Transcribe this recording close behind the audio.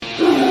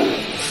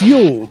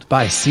fueled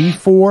by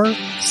C4,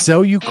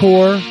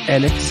 Cellucor,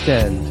 and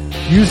Extend.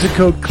 Use the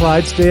code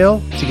Clydesdale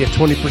to get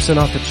 20%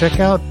 off the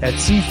checkout at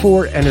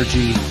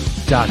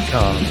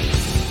c4energy.com.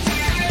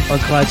 On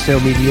Clydesdale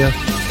Media,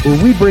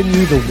 where we bring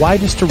you the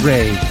widest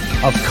array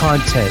of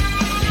content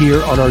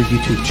here on our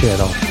YouTube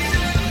channel.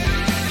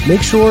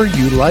 Make sure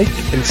you like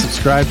and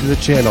subscribe to the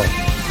channel.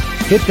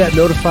 Hit that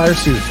notifier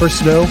so you're the first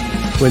to know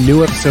when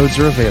new episodes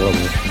are available.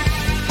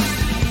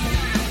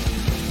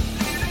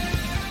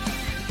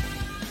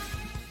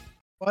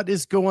 What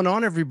is going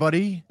on,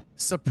 everybody?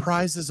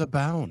 Surprises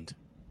abound.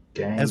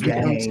 As we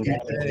come to you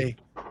today,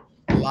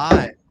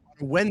 live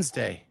on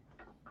Wednesday.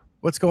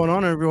 What's going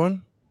on,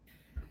 everyone?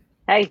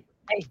 Hey.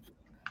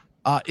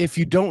 If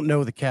you don't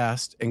know the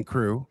cast and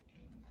crew,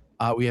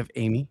 we have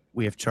Amy,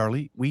 we have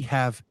Charlie, we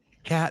have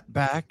Kat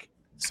back.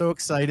 So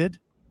excited.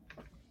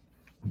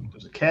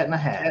 There's a cat in a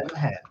hat.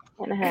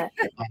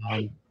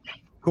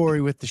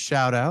 Corey with the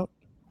shout out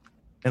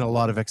and a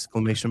lot of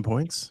exclamation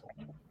points.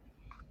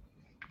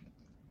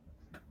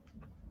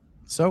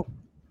 So,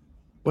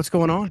 what's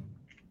going on?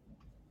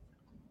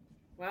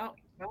 Well,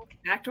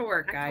 back to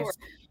work, guys.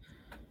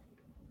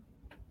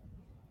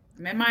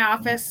 I'm in my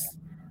office.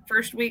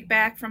 First week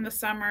back from the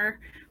summer.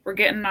 We're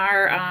getting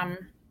our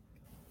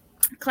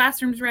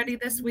classrooms ready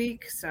this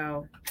week,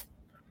 so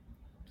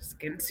just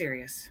getting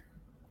serious.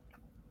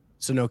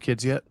 So no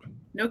kids yet?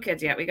 No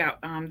kids yet. We got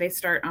they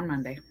start on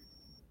Monday.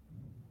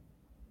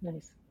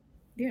 Nice.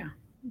 Yeah.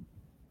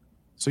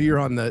 So you're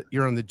on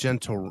the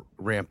gentle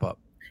ramp up.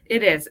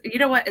 It is. You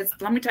know what?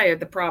 Let me tell you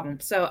the problem.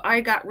 So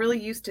I got really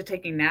used to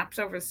taking naps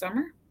over the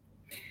summer.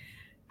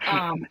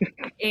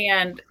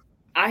 And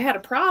I had a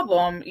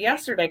problem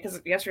yesterday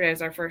because yesterday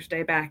is our first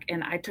day back,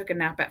 and I took a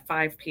nap at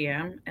 5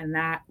 p.m. and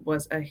that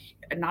was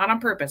not on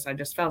purpose. I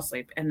just fell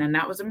asleep, and then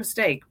that was a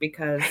mistake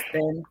because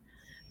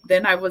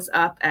then I was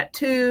up at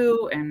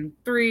 2 and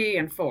 3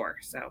 and 4.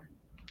 So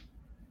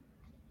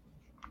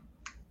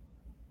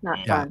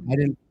Not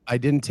fun. I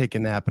didn't take a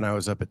nap, and I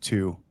was up at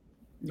 2,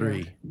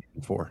 3,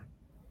 and 4.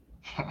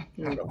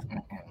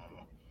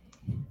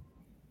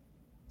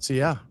 So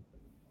yeah.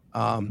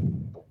 I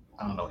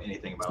don't know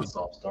anything about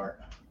soft start.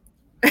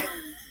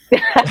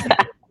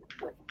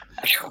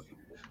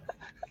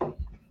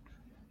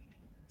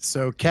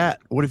 So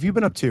Kat, what have you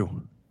been up to?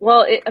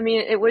 Well,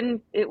 it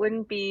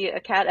wouldn't be a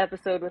cat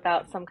episode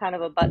without some kind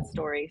of a butt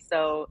story.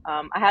 So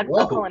I had a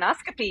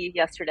colonoscopy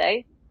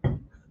yesterday.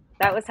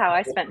 That was how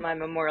I spent my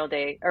Memorial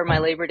Day or my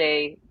Labor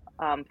Day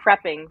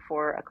prepping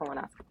for a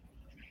colonoscopy.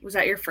 Was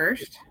that your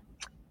first?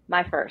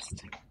 My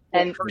first.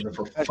 And for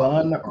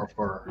fun or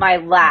for my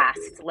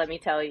last, let me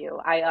tell you.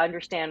 I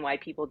understand why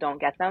people don't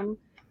get them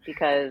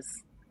because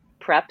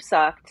prep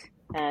sucked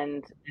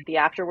and the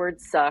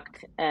afterwards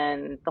sucked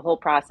and the whole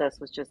process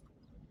was just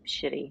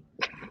shitty.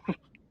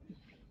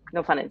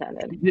 No pun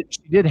intended.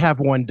 She did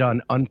have one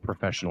done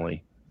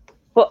unprofessionally.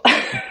 Well,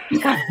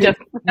 didn't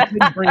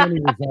bring any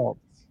results.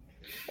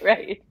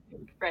 Right.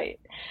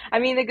 I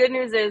mean, the good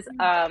news is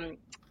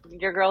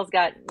your girl's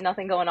got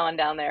nothing going on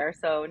down there,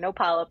 so no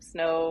polyps,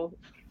 no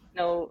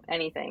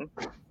anything.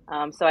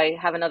 So I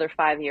have another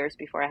 5 years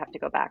before I have to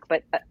go back.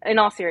 But in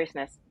all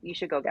seriousness, you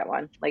should go get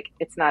one. Like,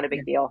 it's not a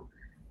big deal.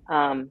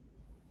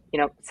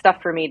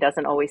 Stuff for me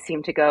doesn't always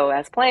seem to go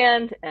as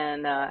planned,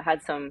 and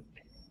had some.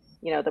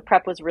 The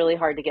prep was really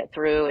hard to get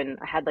through, and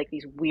I had like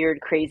these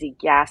weird, crazy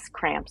gas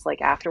cramps.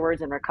 Like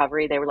afterwards in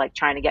recovery, they were like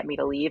trying to get me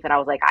to leave, and I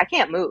was like, I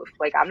can't move.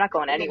 Like, I'm not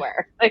going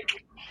anywhere.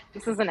 Like,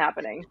 this isn't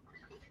happening.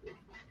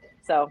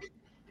 So,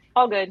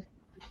 all good,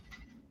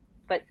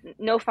 but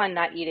no fun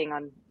not eating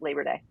on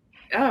Labor Day.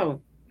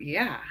 Oh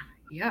yeah,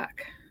 yuck.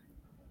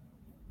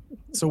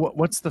 So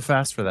what's the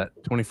fast for that?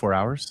 24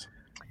 hours?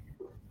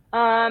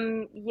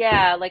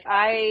 Yeah, like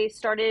I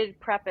started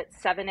prep at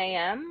 7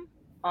 a.m.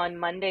 on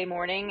Monday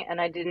morning,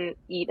 and I didn't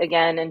eat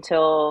again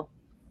until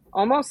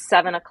almost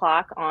 7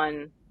 o'clock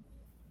on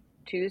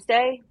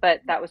Tuesday,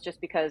 but that was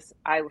just because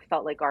I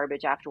felt like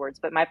garbage afterwards.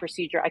 But my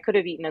procedure, I could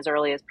have eaten as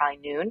early as probably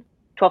noon,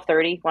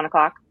 12:30, 1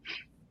 o'clock.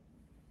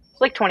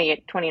 It's like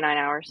 29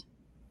 hours.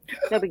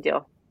 No big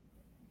deal.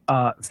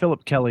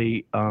 Philip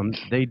Kelly,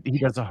 he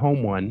does a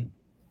home one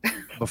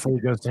before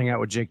he goes to hang out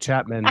with Jake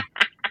Chapman.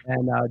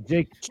 And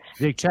Jake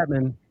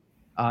Chapman,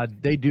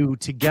 they do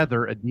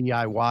together a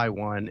DIY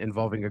one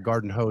involving a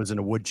garden hose and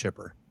a wood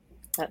chipper.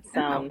 That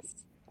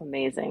sounds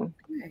amazing.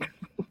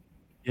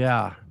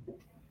 Yeah.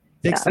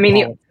 I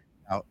mean,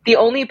 the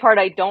only part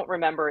I don't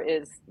remember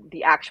is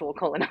the actual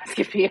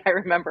colonoscopy. I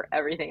remember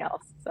everything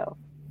else. So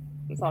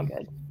it's all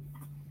good.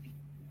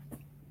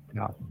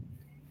 Yeah.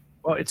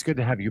 Well, it's good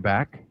to have you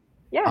back.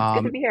 Yeah,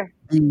 it's good to be here.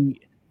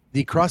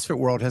 The CrossFit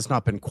World has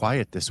not been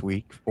quiet this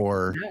week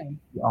for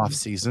the off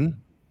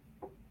season.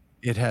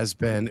 It has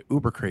been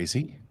uber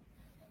crazy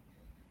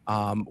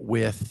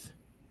with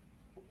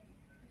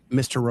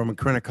Mr. Roman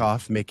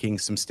Krennikov making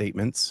some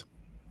statements.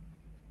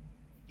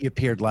 He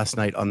appeared last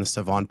night on the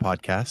Savon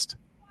podcast.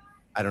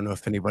 I don't know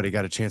if anybody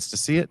got a chance to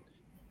see it.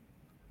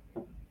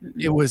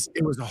 It was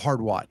a hard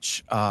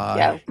watch.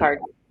 Yeah, it was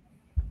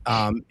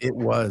hard. It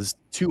was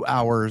 2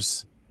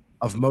 hours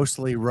of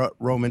mostly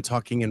Roman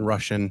talking in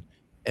Russian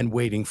and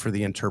waiting for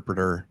the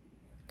interpreter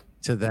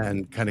to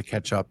then kind of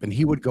catch up. And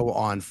he would go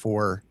on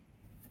for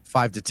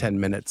 5 to 10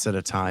 minutes at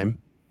a time.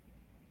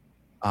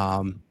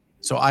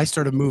 So I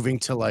started moving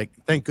to like,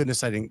 thank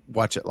goodness I didn't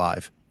watch it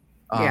live.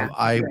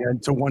 I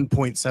went to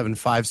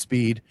 1.75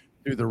 speed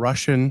through the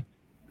Russian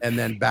and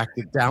then backed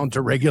it down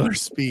to regular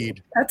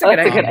speed. That's a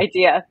good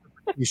idea.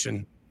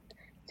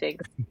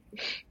 Thanks.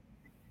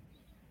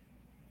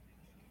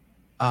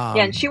 Yeah,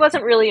 and she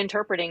wasn't really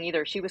interpreting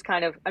either. She was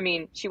kind of,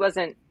 she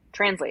wasn't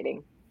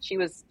translating. She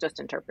was just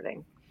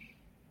interpreting.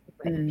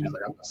 I'm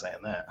not saying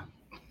that.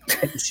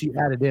 She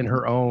added in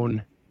her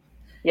own.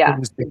 Yeah.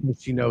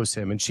 Because she knows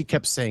him, and she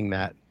kept saying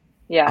that.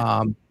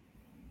 Yeah.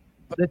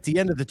 But at the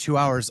end of the 2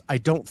 hours, I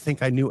don't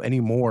think I knew any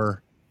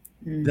more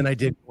than I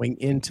did going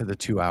into the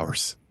 2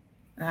 hours.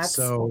 That's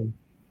so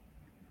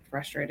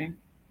frustrating.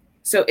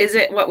 So is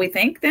it what we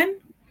think then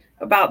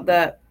about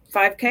the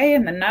 5K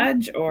and the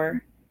nudge,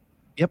 or?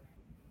 Yep.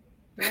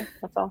 Yeah,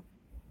 that's all.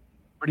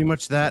 Pretty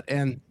much that.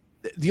 And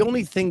the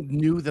only thing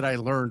new that I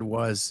learned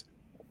was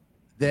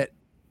that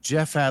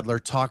Jeff Adler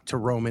talked to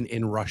Roman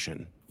in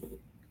Russian.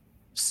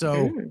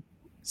 So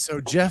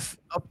Jeff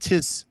upped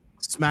his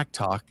smack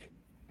talk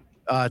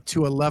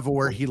to a level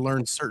where he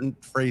learned certain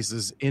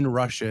phrases in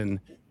Russian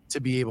to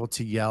be able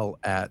to yell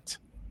at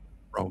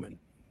Roman.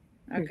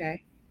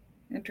 Okay.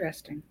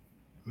 Interesting.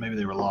 Maybe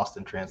they were lost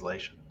in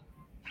translation.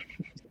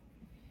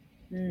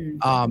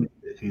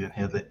 If he didn't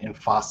have the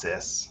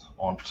emphasis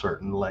on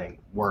certain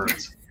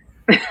words.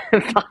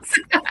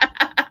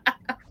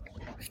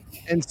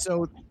 And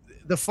so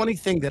the funny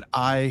thing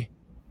I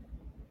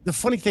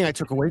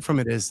took away from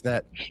it is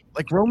that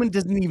like Roman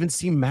doesn't even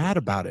seem mad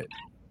about it.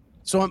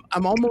 So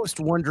I'm almost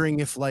wondering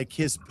if like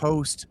his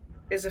post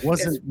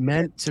wasn't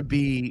meant to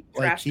be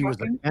like he was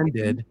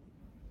offended.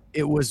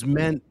 It was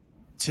meant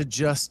to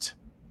just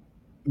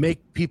make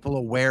people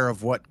aware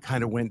of what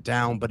kind of went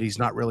down, but he's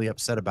not really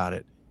upset about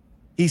it.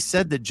 He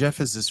said that Jeff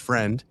is his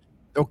friend.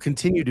 They'll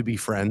continue to be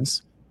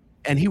friends.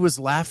 And he was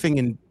laughing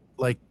and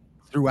like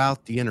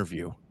throughout the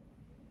interview.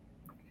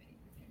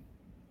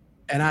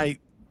 And I'm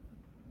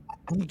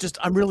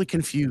really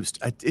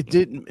confused.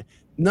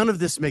 None of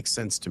this makes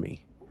sense to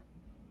me.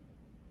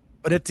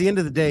 But at the end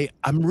of the day,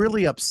 I'm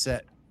really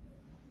upset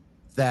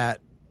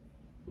that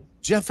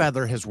Jeff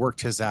Adler has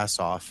worked his ass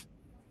off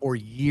for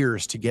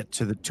years to get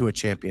to a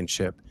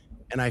championship.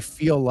 And I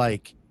feel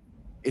like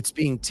it's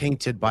being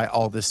tainted by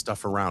all this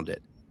stuff around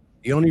it.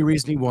 The only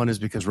reason he won is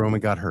because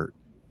Roman got hurt.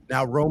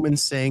 Now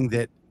Roman's saying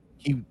that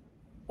he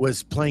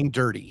was playing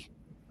dirty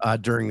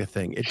during the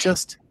thing. It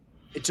just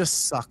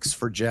sucks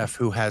for Jeff,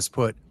 who has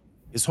put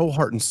his whole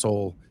heart and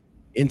soul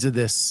into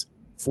this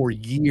for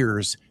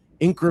years,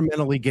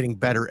 incrementally getting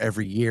better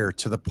every year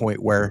to the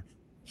point where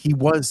he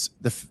was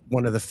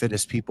one of the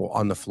fittest people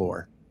on the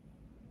floor.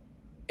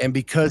 And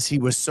because he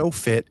was so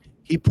fit,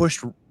 he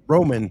pushed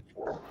Roman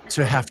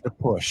to have to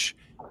push.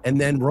 And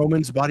then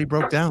Roman's body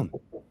broke down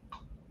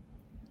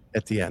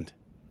at the end.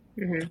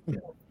 Mm-hmm.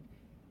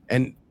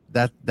 And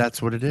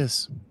that's what it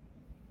is.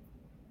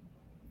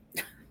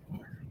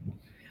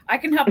 I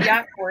can help you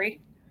out,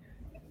 Corey.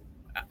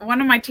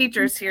 One of my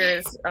teachers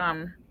here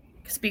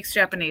speaks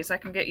Japanese. I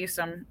can get you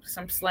some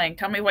slang.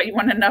 Tell me what you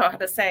want to know how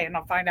to say, and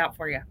I'll find out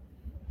for you.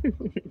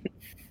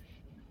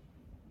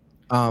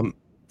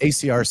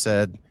 ACR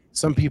said,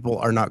 some people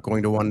are not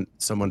going to want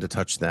someone to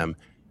touch them.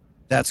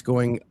 That's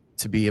going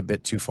to be a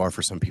bit too far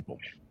for some people.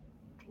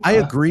 I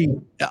agree,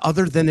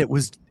 other than it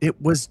was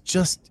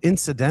just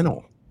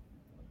incidental.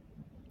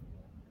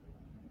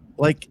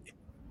 Like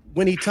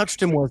when he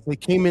touched him they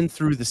came in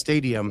through the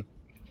stadium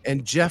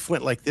and Jeff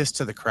went like this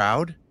to the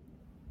crowd.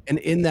 And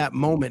in that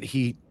moment,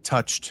 he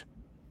touched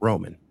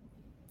Roman.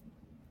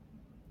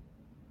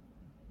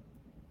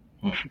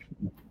 I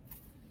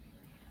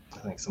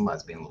think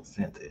somebody's being a little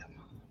sensitive.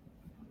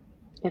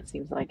 It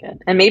seems like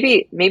it. And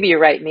maybe you're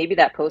right. Maybe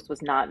that post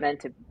was not meant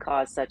to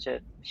cause such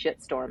a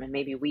shitstorm. And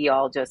maybe we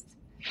all just,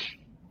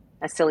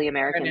 as silly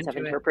Americans, have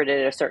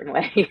interpreted it a certain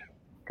way.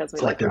 Because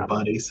it's like they're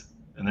buddies.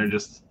 And they're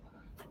just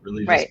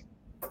really right.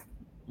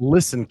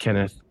 Listen,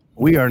 Kenneth,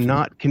 we are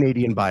not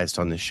Canadian biased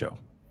on this show.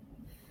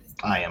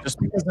 I am. Just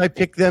because I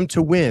pick them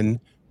to win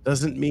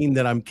doesn't mean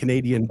that I'm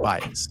Canadian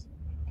biased.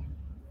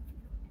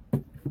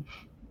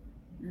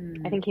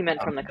 I think he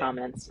meant from the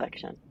comments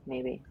section,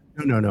 maybe.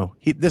 No.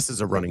 This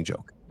is a running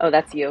joke. Oh,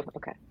 that's you.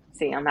 Okay.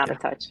 See, I'm out of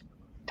touch.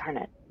 Darn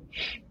it.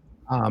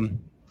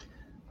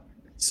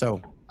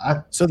 So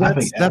I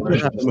think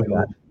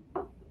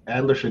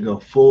Adler should go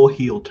full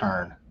heel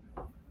turn.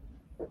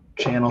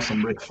 Channel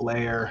some Ric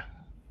Flair,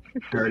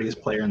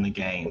 dirtiest player in the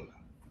game.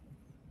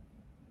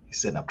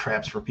 He's setting up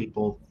traps for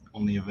people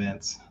on the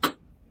events.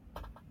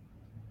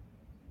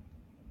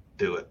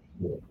 Do it.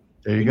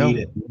 There you go.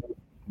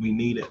 We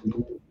need it.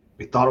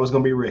 We thought it was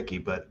going to be Ricky,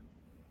 but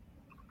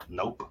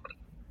nope.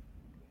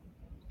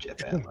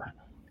 Jeff Adler.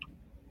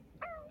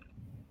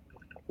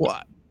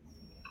 Well,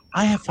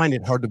 I find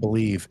it hard to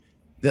believe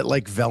that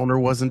like Vellner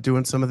wasn't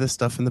doing some of this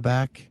stuff in the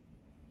back.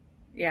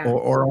 Yeah.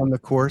 Or on the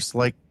course.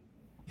 Like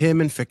him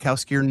and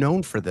Fikowski are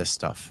known for this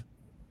stuff.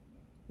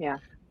 Yeah.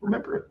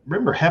 Remember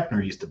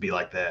Hefner used to be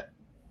like that,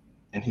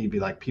 and he'd be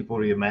like, people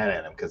would get mad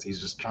at him because he's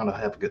just trying to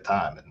have a good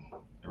time, and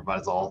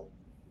everybody's all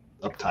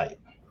uptight.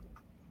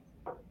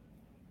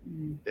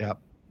 Yeah,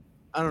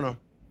 I don't know.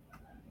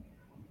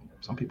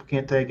 Some people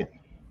can't take it.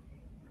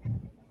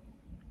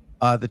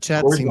 The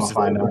chat Corey's seems gonna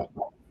find out.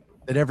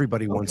 that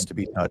everybody wants to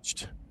be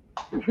touched.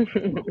 Who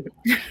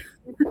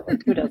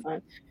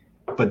doesn't?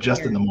 But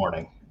just in the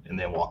morning, and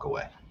then walk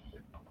away.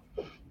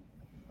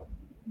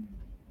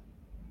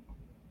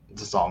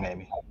 It's a song,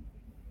 Amy.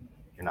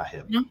 You're not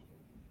hip. No.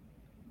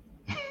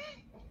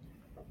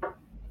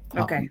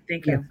 Okay,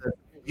 thank you.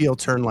 He'll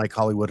turn like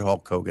Hollywood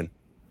Hulk Hogan.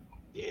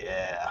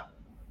 Yeah.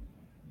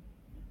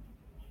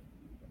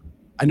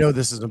 I know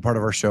this isn't part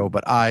of our show,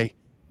 but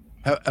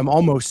I'm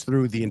almost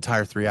through the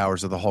entire 3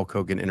 hours of the Hulk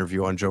Hogan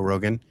interview on Joe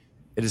Rogan.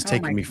 It has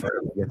taken me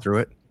forever to get through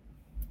it.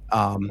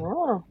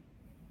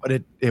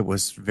 But it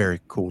was very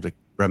cool to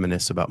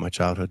reminisce about my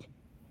childhood.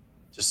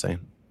 Just saying.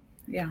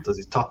 Yeah. Does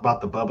he talk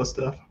about the Bubba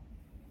stuff?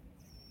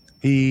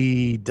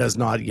 He does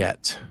not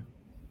yet.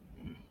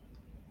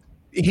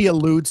 He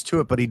alludes to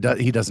it, but he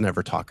doesn't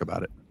ever talk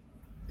about it.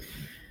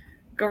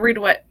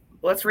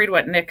 Let's read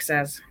what Nick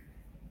says.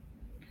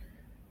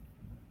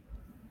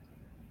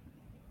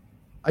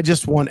 I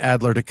just want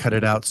Adler to cut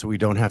it out so we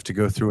don't have to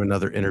go through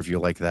another interview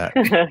like that.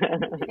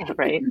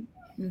 Right.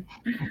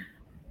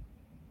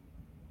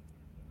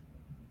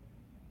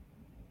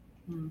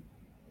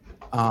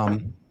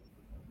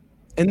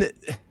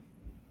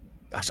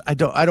 Gosh, I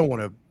don't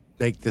want to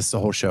make this the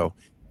whole show.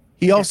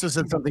 He also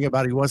said something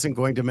about he wasn't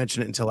going to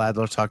mention it until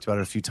Adler talked about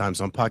it a few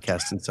times on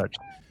podcasts and such.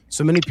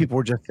 So many people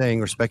were just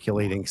saying or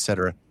speculating,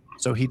 etc.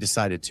 So he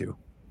decided to.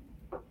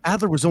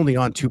 Adler was only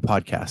on 2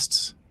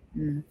 podcasts.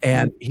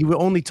 And he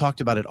only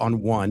talked about it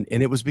on one,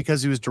 and it was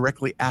because he was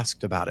directly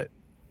asked about it.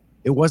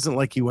 It wasn't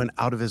like he went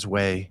out of his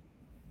way.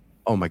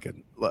 Oh my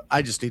goodness. Look,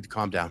 I just need to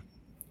calm down.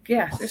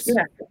 Yeah.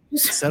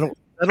 Settle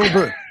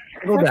down.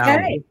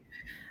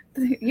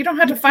 You don't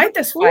have to fight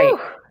this fight.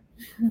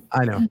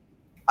 I know.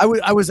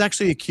 I was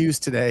actually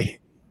accused today.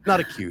 Not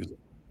accused.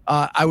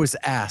 I was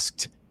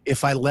asked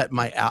if I let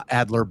my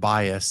Adler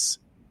bias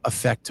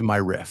affect my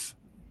riff.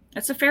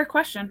 That's a fair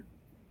question.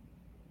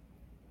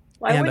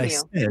 Why wouldn't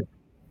you? Said,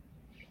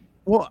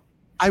 well,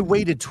 I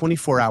waited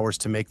 24 hours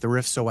to make the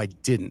riff, so I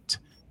didn't.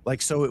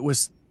 So it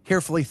was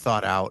carefully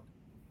thought out,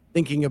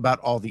 thinking about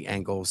all the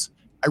angles.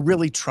 I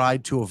really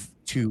tried to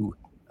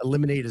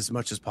eliminate as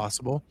much as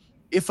possible.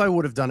 If I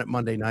would have done it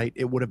Monday night,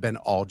 it would have been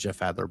all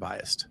Jeff Adler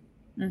biased.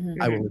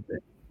 I will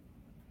admit.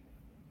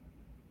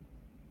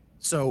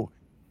 So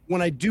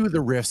when I do the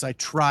riffs, I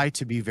try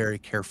to be very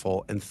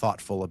careful and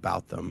thoughtful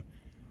about them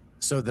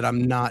so that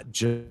I'm not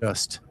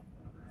just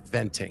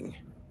venting.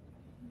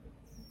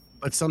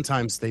 But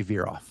sometimes they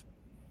veer off.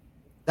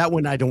 That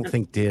one I don't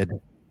think did,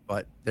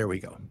 but there we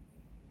go.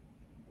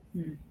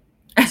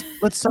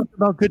 Let's talk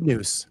about good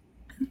news.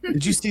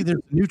 Did you see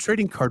there's a new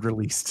trading card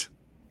released?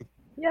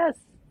 Yes.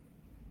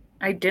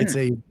 I didn't. It's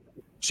a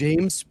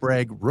James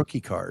Sprague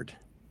rookie card,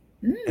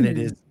 and it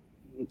is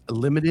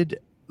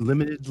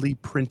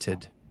limitedly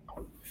printed.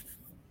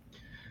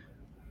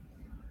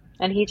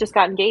 And he just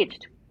got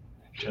engaged.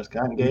 Just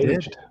got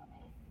engaged.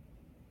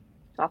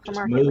 It's off the Just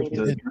market, moved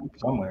ladies. to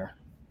somewhere.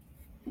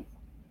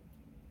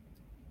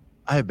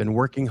 I have been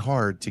working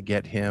hard to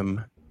get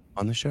him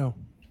on the show.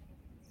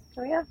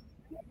 Oh yeah.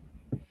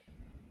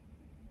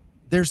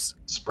 There's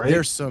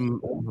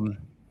some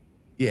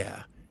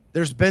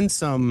there's been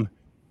some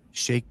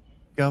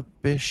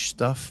shake-up-ish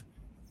stuff.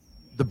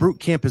 The Brute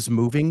Camp is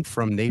moving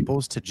from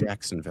Naples to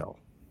Jacksonville.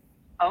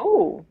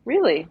 Oh,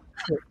 really?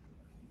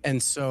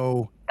 And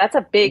so That's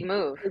a big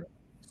move.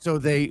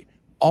 So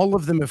all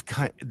of them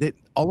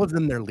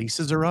their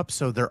leases are up,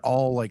 so they're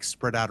all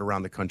spread out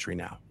around the country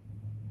now.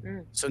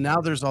 So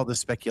now there's all this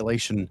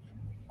speculation: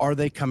 are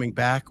they coming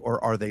back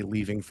or are they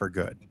leaving for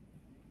good?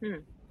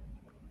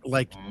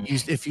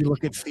 If you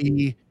look at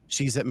Fee,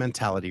 she's at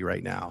Mentality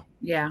right now.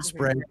 Yeah,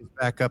 Sprague is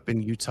back up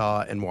in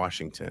Utah and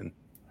Washington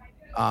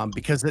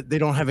because they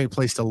don't have any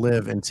place to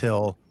live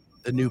until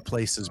the new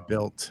place is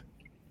built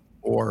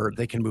or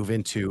they can move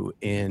into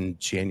in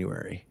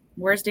January.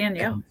 Where's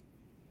Danielle?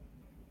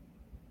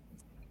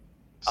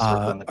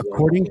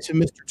 According to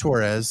Mr.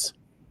 Torres,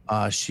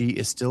 she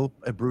is still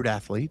a Brute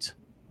athlete,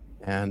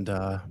 and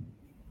I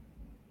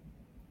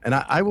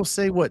will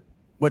say what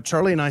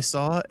Charlie and I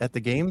saw at the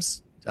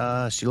games.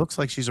 She looks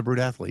like she's a Brute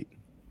athlete,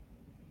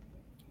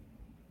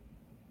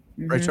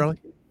 right, Charlie?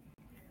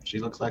 She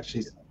looks like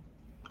she's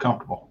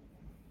comfortable.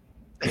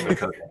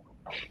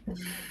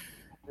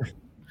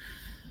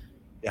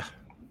 Yeah.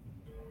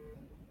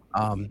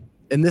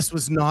 And this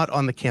was not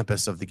on the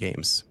campus of the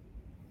games.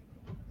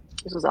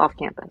 This was off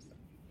campus.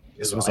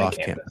 This was off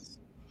campus.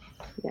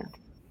 Yeah.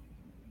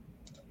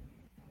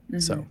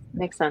 So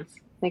Makes sense.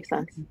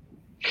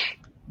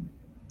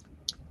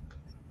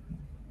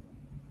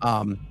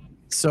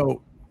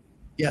 So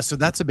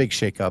that's a big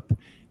shakeup.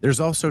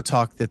 There's also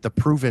talk that the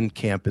Proven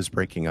camp is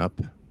breaking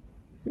up.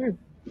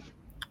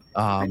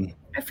 I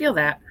feel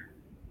that.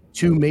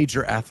 2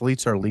 major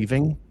athletes are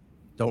leaving.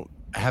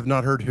 Have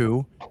not heard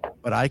who,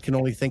 but I can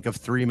only think of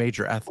 3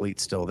 major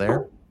athletes still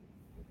there.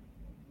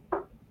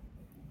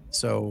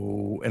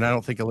 So, and I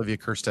don't think Olivia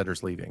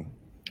Kerstetter's leaving.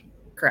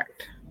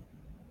 Correct.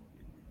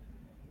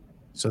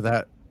 So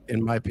that,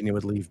 in my opinion,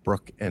 would leave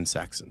Brooke and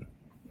Saxon.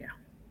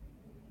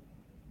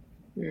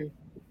 Yeah.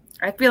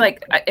 I feel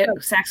like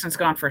Saxon's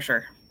gone for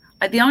sure.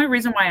 The only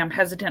reason why I'm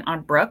hesitant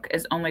on Brooke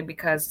is only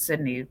because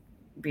Sydney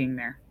being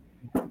there.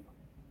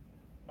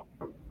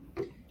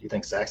 You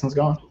think Saxon's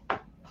gone?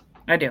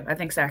 I do. I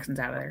think Saxon's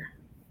out of there.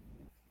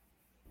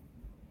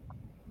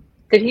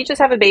 Did he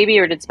just have a baby,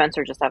 or did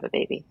Spencer just have a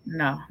baby?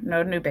 No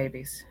new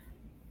babies.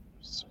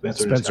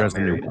 Spencer just got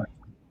married.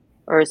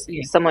 Or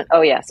someone?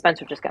 Oh yeah,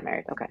 Spencer just got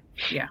married. Okay.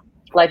 Yeah.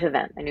 Life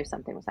event. I knew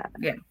something was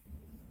happening.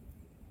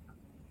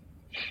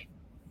 Yeah.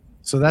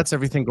 So that's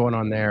everything going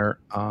on there.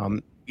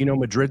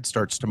 Madrid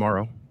starts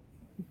tomorrow.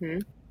 Mm-hmm.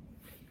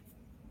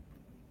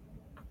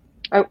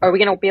 Are we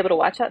going to be able to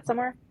watch that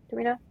somewhere? Do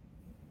we know?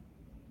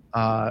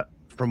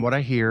 From what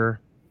I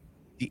hear,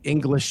 the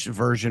English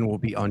version will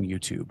be on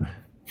YouTube.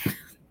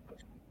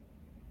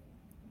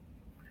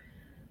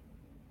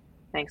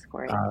 Thanks,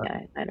 Corey. Yeah,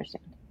 I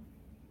understand.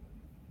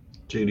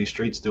 Judy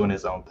Street's doing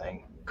his own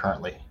thing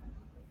currently.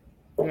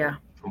 Yeah.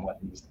 From what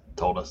he's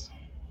told us.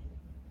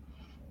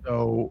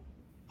 So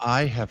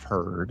I have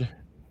heard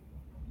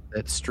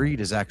that Street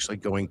is actually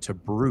going to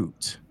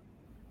Brute,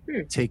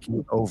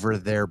 taking over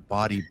their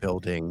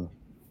bodybuilding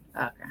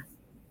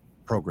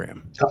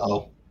program.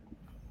 Uh-oh.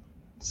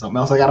 Something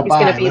else I got to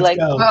buy. Gonna be Let's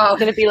go. It's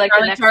going to be like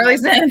the next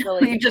Charlie's in.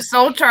 You just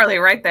sold Charlie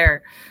right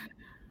there.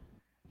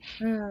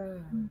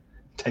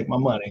 Take my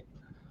money.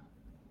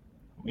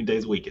 How many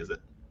days a week is it?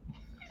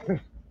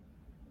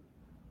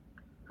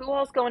 Who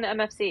else going to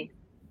MFC?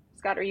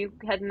 Scott, are you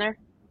heading there?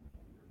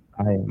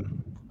 I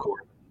am.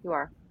 Corey. You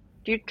are.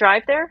 Do you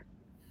drive there?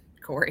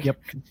 Corey. Yep.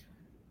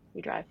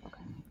 You drive.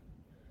 Okay.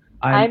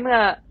 I'm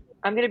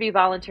I'm going to be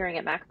volunteering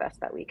at MacFest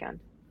that weekend.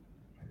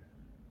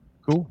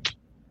 Cool.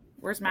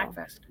 Where's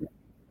MacFest?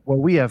 Well,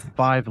 we have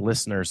 5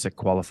 listeners that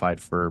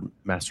qualified for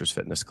Masters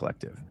Fitness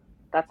Collective.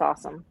 That's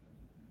awesome.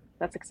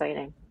 That's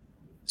exciting.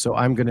 So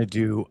I'm going to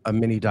do a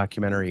mini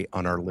documentary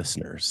on our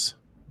listeners.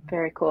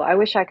 Very cool. I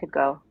wish I could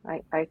go.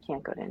 I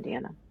can't go to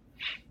Indiana.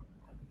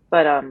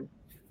 But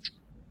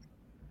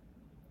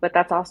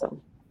that's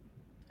awesome.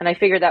 And I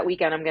figured that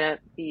weekend I'm going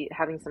to be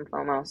having some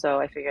FOMO,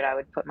 so I figured I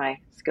would put my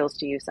skills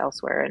to use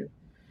elsewhere and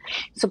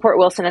support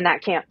Wilson in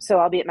that camp. So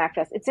I'll be at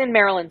MacFest. It's in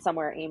Maryland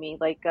somewhere, Amy,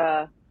 like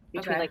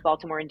between like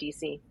Baltimore and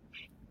DC.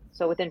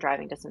 So within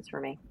driving distance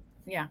for me.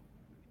 Yeah.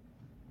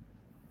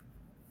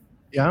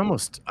 Yeah,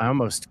 I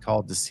almost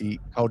called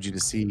you to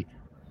see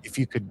if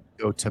you could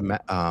go to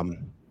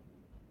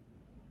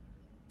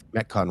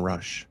Metcon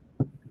Rush.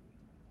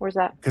 Where's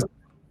that?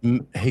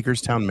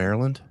 Hagerstown,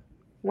 Maryland.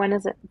 When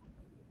is it?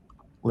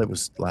 Well, it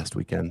was last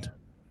weekend.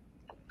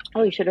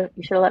 Oh, you should have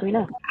let me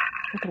know.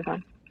 I could have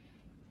gone.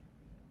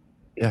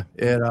 Yeah,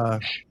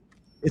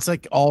 it's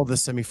like all the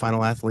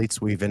semifinal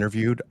athletes we've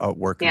interviewed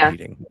were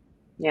competing.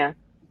 Yeah.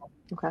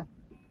 Okay.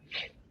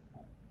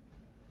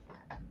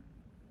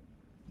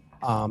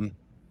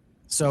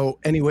 So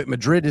anyway,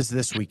 Madrid is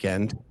this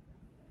weekend.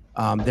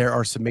 There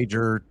are some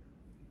major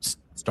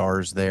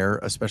stars there,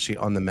 especially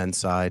on the men's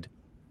side.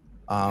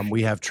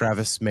 We have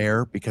Travis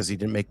Mayer, because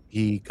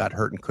he got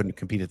hurt and couldn't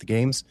compete at the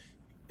games,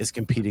 is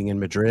competing in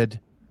Madrid,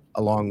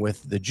 along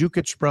with the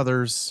Jukic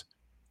brothers,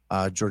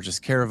 Georges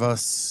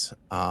Karavas,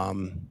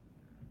 Oldis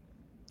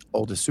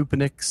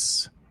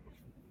Supanix,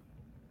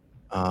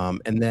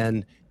 and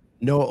then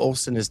Noah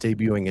Olson is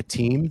debuting a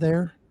team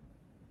there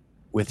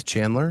with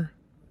Chandler.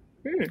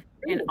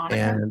 And Annika.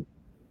 And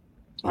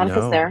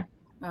Annika's there.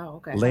 Oh,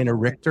 okay. Lena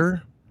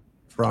Richter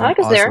from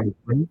Annika's there.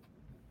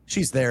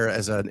 She's there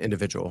as an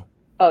individual.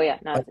 Oh yeah,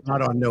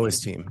 Not on Noah's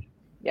team.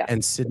 Yeah.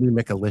 And Sydney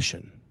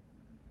Mikulishin.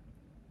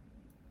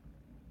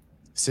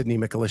 Sydney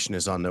Mikulishin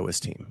is on Noah's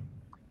team.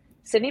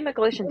 Sydney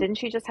Mikulishin, didn't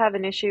she just have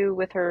an issue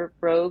with her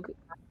rogue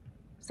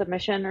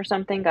submission or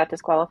something? Got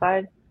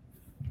disqualified?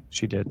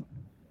 She did.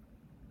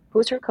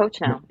 Who's her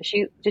coach now?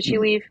 Did she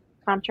leave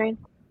CompTrain?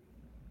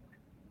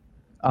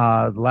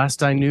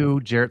 Last I knew,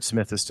 Jarrett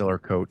Smith is still her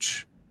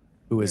coach,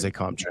 who is a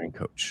CompTrain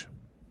coach.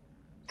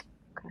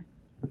 Okay.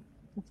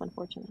 That's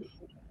unfortunate.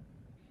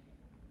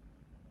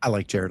 I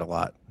like Jarrett a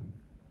lot.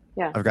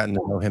 Yeah. I've gotten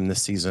to know him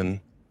this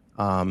season.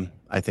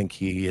 I think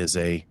he is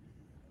a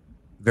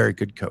very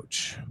good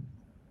coach.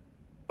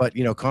 But,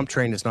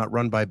 CompTrain is not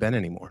run by Ben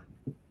anymore.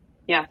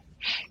 Yeah.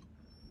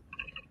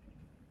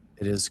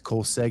 It is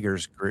Cole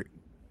Sager's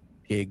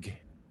gig.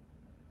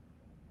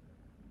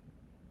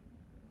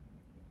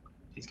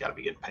 He's got to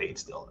be getting paid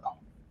still, though.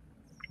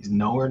 He's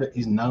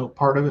no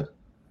part of it.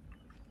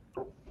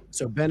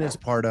 So Ben is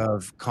part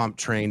of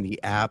CompTrain,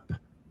 the app,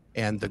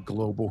 and the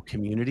global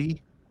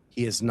community.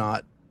 He is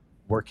not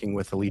working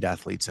with elite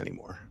athletes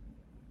anymore.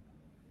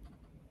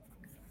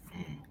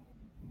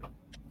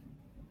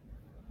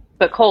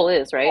 But Cole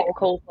is, right?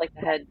 Cole's like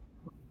the head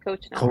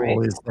coach now, Cole right?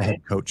 is the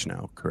head coach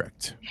now,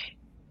 correct.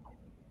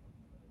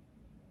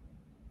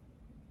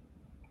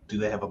 do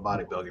they have a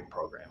bodybuilding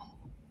program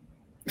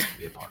to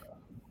be a part of?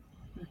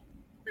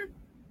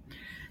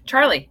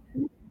 Charlie,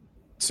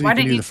 So you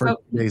can do the first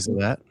days of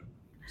that.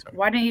 Sorry.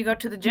 Why didn't you go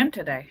to the gym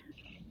today?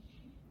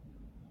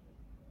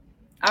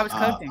 I was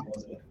coaching.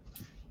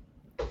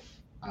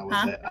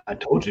 I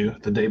told you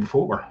the day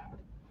before.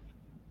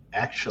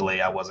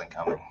 Actually, I wasn't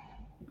coming.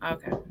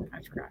 Okay,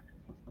 I forgot.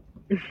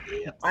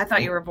 Yeah. I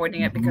thought you were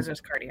avoiding it because it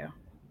was cardio.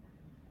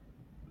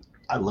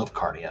 I love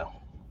cardio.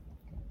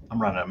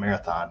 I'm running a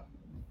marathon.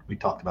 We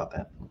talked about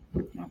that.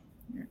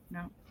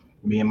 No.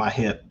 Me and my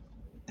hip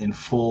in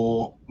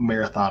full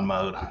marathon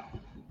mode.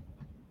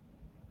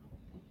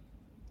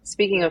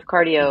 Speaking of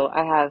cardio,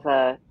 I have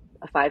a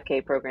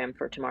 5K program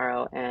for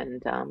tomorrow,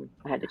 and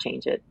I had to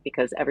change it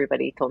because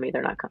everybody told me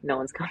no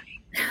one's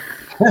coming.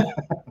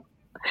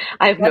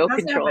 I have no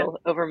control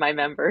over my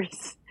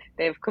members.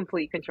 They have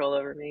complete control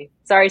over me.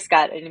 Sorry,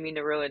 Scott. I didn't mean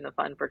to ruin the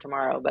fun for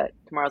tomorrow, but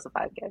tomorrow's a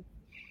 5K.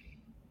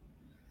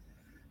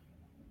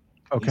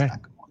 Okay.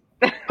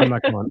 I'm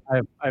not going.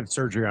 I have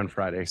surgery on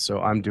Friday,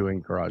 so I'm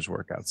doing garage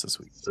workouts this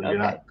week. So you're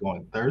not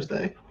going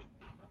Thursday?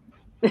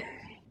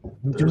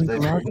 I'm doing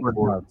garage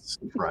workouts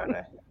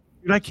Friday.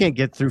 Dude, I can't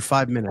get through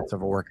 5 minutes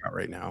of a workout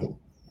right now.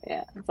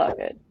 Yeah, it's all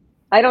good.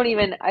 I don't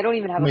even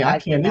have a 5K I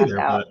can't either,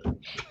 out. but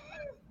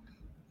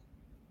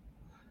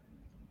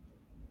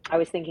I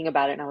was thinking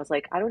about it and I was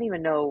like, I don't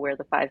even know where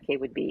the 5K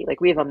would be.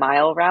 Like, we have a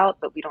mile route,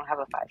 but we don't have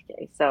a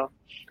 5K. So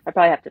I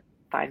probably have to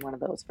find one of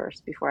those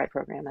first before I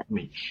program it. I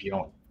mean,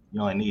 you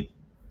only need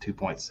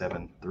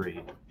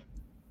 2.73.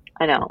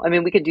 I know. I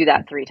mean, we could do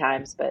that 3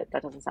 times, but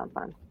that doesn't sound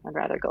fun. I'd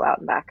rather go out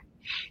and back.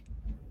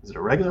 Is it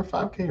a regular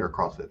 5K or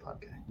CrossFit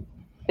 5K?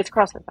 It's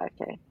CrossFit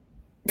 5K.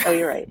 Oh,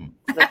 you're right.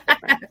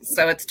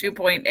 So it's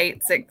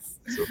 2.86.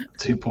 So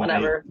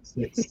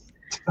 2.86.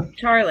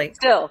 Charlie.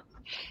 Still.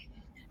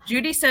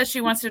 Judy says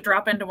she wants to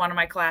drop into one of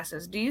my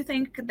classes. Do you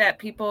think that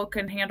people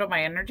can handle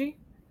my energy?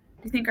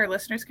 Do you think our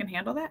listeners can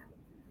handle that?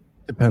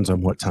 Depends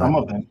on what time. Some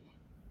of them.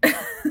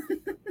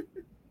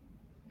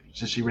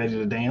 Is she ready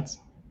to dance?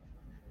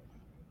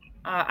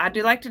 I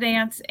do like to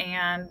dance,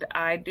 and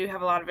I do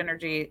have a lot of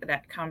energy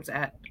that comes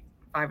at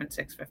 5 and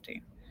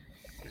 6:15.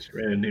 Is she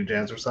ready to do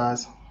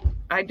jazzercise?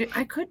 I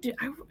kind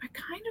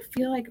of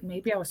feel like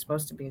maybe I was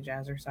supposed to be a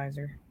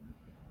jazzerciser.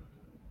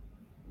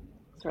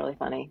 It's really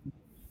funny.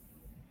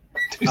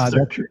 That's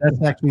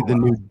actually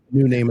the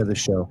new name of the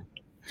show.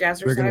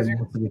 Jazzerciser. We're going to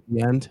at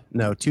the end.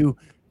 No, two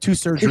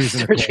surgeries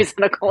and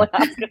a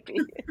colonoscopy.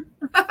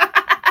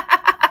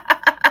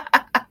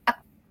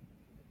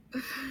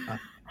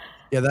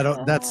 Yeah,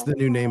 that's the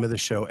new name of the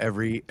show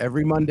every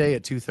Monday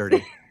at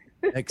 2:30,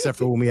 except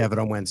for when we have it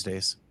on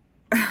Wednesdays.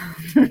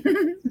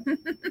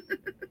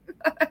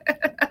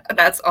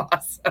 That's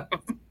awesome.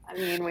 I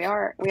mean, we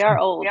are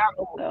old.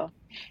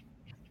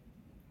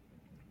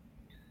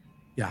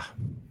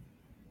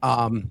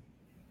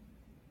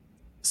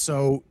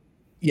 So.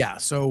 Yeah.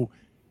 So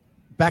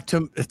back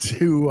to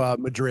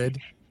Madrid.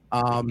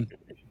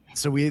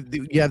 So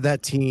you have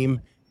that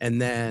team,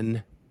 and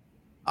then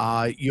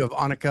you have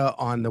Annika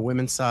on the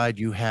women's side.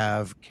 You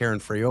have Karen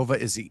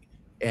Freyova,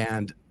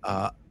 and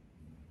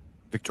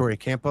Victoria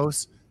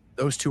Campos.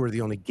 Those two are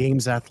the only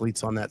games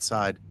athletes on that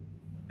side.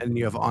 And then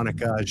you have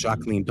Annika,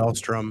 Jacqueline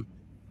Dahlstrom,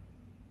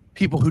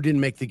 people who didn't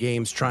make the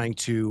games trying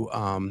to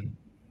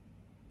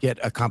get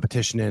a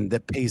competition in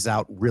that pays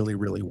out really,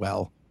 really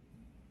well.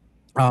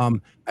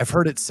 I've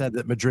heard it said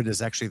that Madrid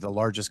is actually the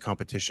largest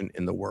competition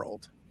in the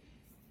world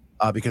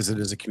because it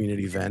is a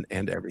community event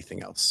and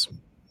everything else.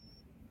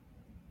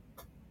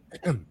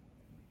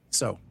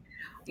 So,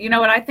 you know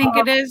what I think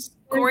it is,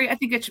 Corey? I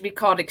think it should be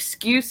called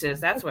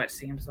Excuses. That's what it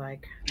seems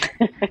like.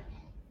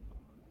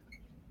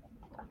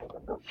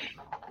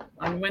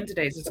 On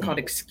Wednesdays, it's called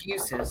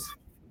Excuses.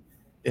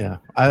 Yeah.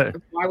 Why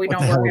we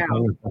don't work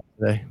out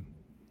today.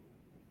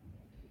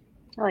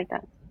 I like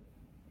that.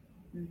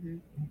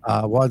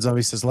 Mm-hmm. Wad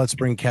Zombie says, let's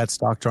bring Kat's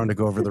doctor on to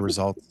go over the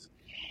results.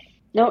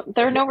 No,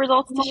 there are no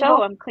results to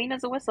show. I'm clean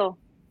as a whistle.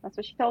 That's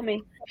what she told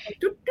me.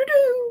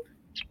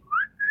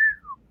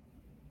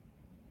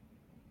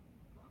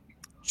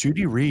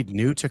 Judy Reed,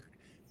 new to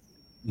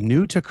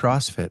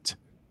CrossFit.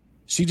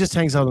 She just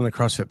hangs out on the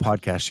CrossFit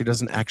podcast. She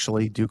doesn't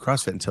actually do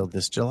CrossFit until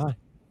this July.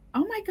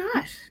 Oh my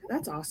gosh,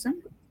 that's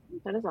awesome.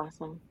 That is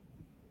awesome.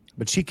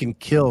 But she can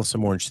kill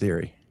some Orange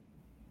Theory.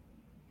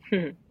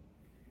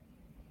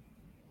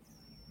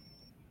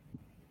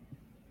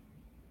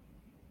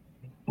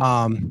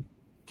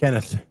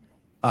 Kenneth,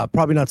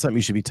 probably not something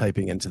you should be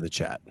typing into the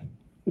chat.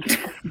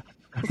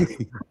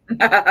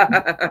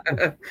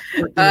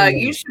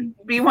 You should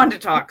be one to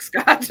talk,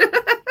 Scott.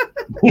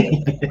 What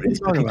are you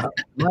talking about?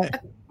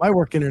 My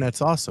work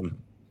internet's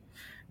awesome.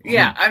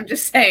 Yeah, I'm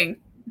just saying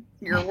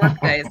your work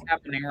day is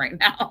happening right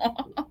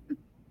now.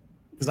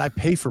 Because I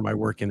pay for my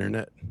work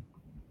internet.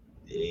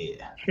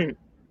 Yeah. So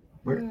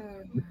the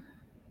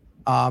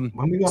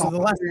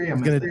last thing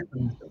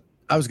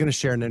I was gonna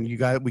share, and then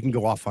we can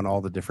go off on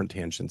all the different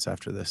tangents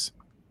after this.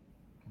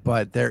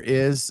 But there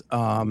is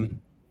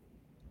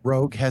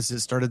Rogue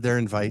has started their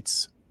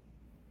invites.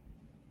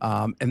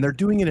 And they're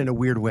doing it in a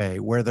weird way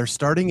where they're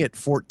starting at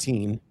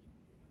 14.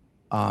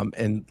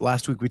 And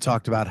last week we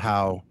talked about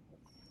how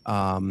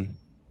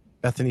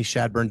Bethany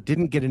Shadburn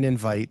didn't get an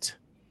invite,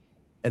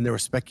 and there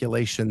was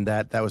speculation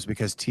that that was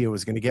because Tia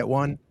was going to get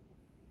one.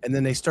 And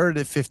then they started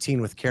at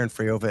 15 with Karen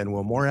Freyova and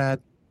Will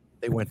Morad.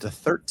 They went to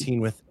 13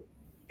 with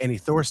Annie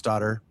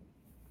Thorsdottir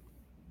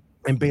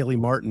and Bailey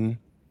Martin.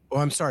 Oh,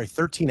 I'm sorry.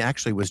 13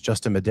 actually was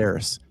Justin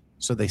Medeiros.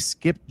 So they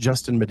skipped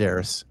Justin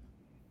Medeiros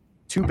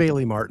to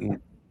Bailey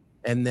Martin.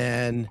 And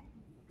then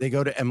they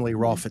go to Emily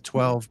Rolfe at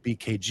 12,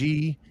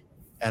 BKG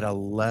at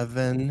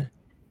 11.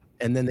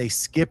 And then they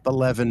skip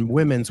 11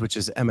 women's, which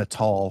is Emma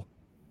Tall,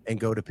 and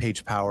go to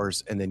Paige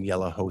Powers and then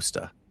Yella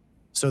Hosta.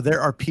 So there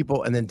are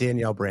people, and then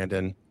Danielle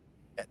Brandon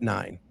at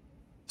 9.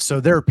 So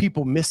there are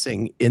people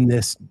missing in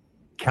this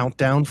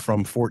countdown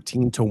from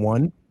 14 to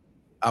 1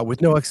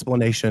 with no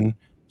explanation,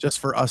 just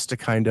for us to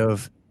kind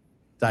of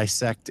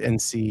dissect and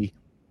see.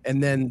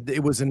 And then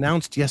it was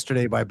announced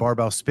yesterday by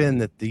Barbell Spin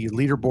that the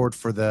leaderboard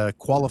for the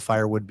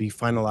qualifier would be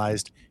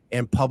finalized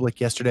and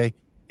public yesterday.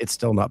 It's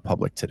still not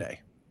public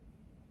today.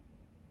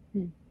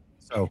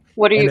 So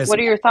what are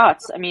your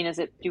thoughts? I mean,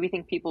 do we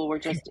think people were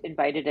just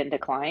invited and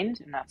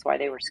declined, and that's why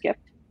they were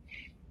skipped?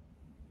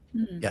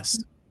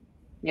 Yes.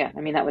 Yeah,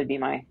 I mean, that would be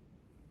my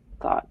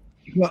thought.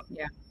 Well,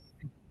 yeah.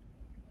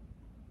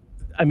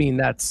 I mean,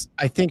 I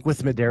think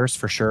with Medeiros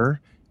for sure.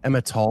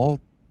 Emma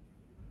Tall,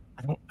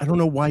 I don't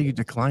know why you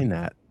decline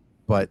that,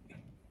 but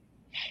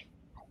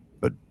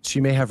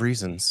she may have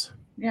reasons.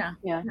 Yeah.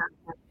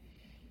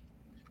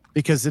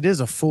 Because it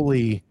is a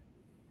fully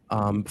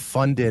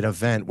funded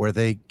event where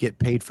they get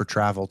paid for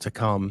travel to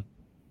come.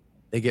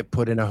 They get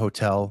put in a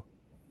hotel,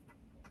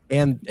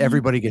 and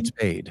everybody gets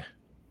paid.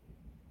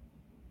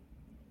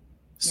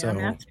 So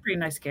yeah, that's a pretty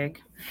nice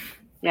gig.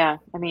 Yeah,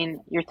 I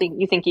mean, you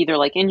think either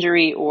like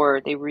injury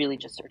or they really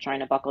just are trying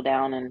to buckle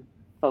down and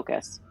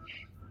focus.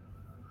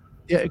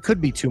 Yeah, it could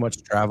be too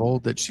much travel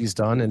that she's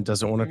done and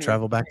doesn't want to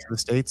travel back to the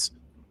States.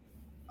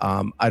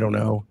 I don't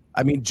know.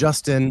 I mean,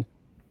 Justin,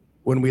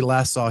 when we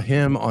last saw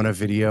him on a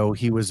video,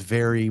 he was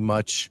very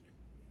much,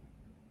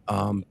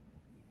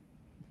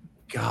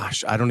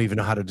 gosh, I don't even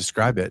know how to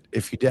describe it.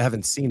 If you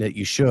haven't seen it,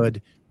 you should.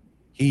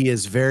 He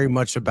is very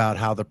much about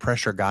how the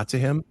pressure got to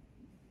him,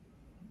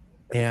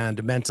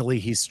 and mentally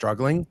he's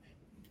struggling.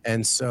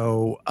 And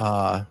so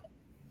I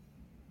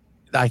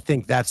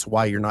think that's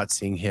why you're not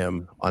seeing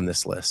him on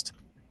this list,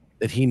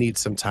 that he needs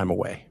some time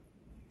away.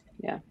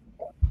 Yeah.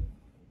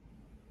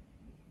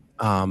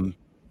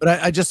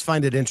 But I just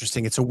find it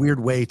interesting. It's a weird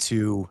way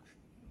to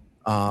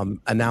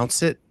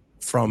announce it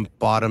from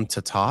bottom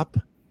to top,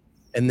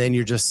 and then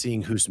you're just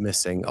seeing who's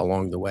missing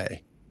along the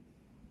way.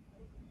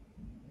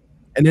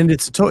 And then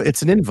it's an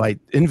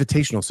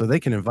invitational, so they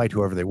can invite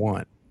whoever they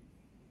want.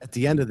 At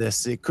the end of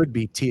this, it could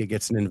be Tia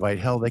gets an invite.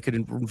 Hell, they could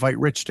invite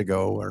Rich to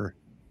go or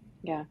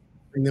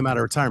bring them out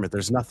of retirement.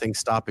 There's nothing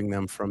stopping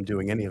them from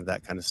doing any of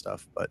that kind of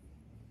stuff. But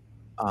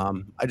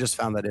I just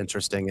found that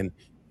interesting. And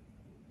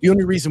the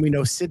only reason we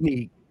know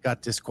Sydney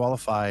got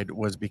disqualified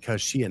was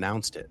because she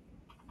announced it.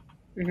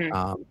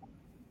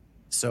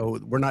 So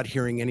we're not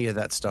hearing any of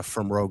that stuff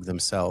from Rogue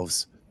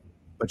themselves,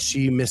 but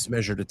she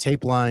mismeasured a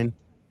tape line,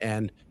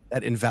 and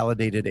that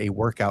invalidated a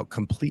workout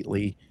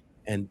completely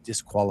and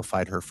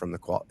disqualified her from the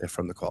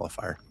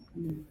qualifier.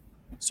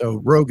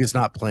 So Rogue is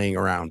not playing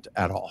around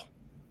at all.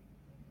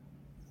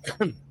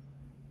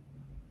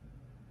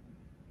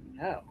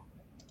 No.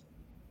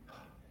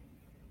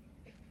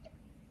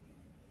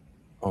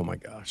 Oh my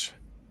gosh.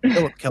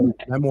 Philip Kelly's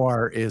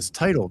memoir is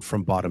titled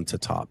From Bottom to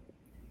Top.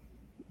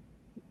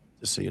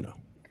 Just so you know.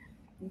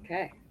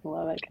 Okay.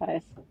 Love it,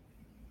 guys.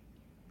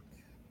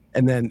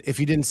 And then if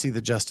you didn't see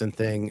the Justin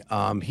thing,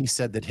 he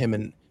said that him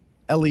and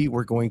Ellie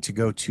were going to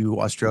go to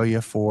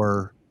Australia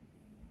for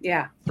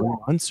 3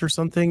 months or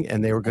something,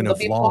 and they were going to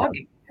vlog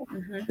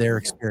their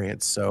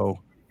experience. So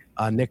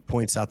Nick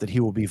points out that he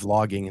will be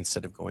vlogging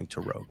instead of going to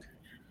Rogue.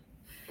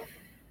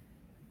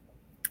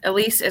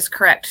 Elise is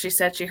correct. She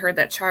said she heard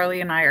that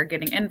Charlie and I are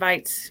getting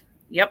invites.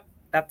 Yep.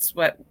 That's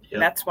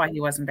why he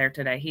wasn't there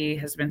today. He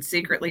has been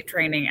secretly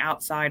training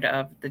outside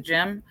of the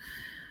gym.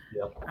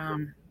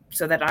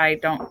 So that I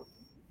don't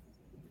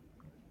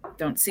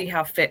see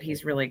how fit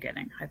he's really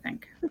getting, I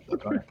think.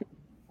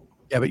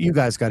 Yeah, but you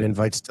guys got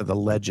invites to the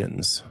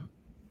Legends.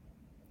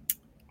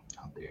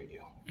 How dare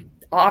you?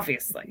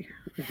 Obviously.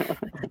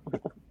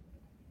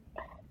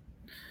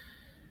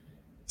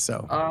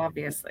 So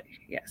obviously,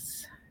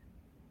 yes.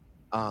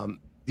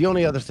 The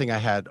only other thing I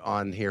had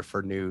on here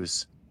for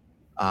news,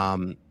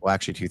 well,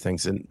 actually 2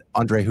 things. And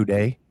Andre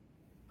Houdet,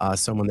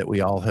 someone that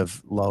we all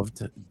have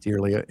loved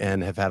dearly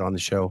and have had on the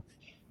show,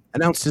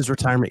 announced his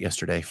retirement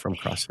yesterday from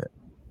CrossFit.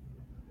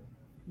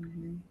 He's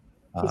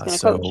going to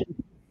coach.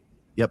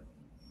 Yep.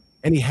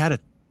 And he had a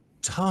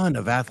ton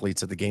of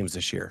athletes at the games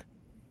this year.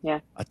 Yeah.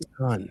 A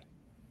ton.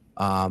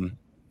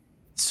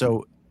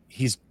 So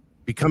he's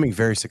becoming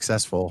very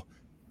successful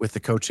with the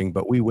coaching,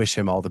 but we wish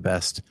him all the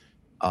best.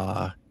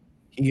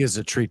 He is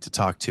a treat to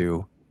talk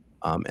to,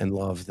 and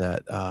love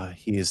that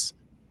he has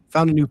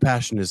found a new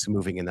passion, is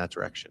moving in that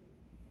direction.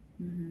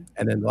 Mm-hmm.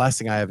 And then the last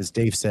thing I have is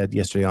Dave said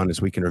yesterday on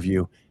his weekend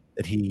review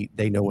that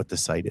they know what the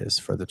site is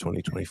for the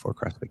 2024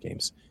 CrossFit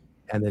Games,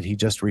 and that he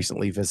just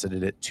recently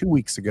visited it 2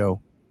 weeks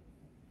ago,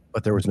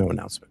 but there was no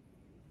announcement.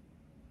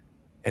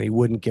 And he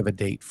wouldn't give a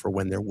date for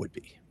when there would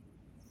be.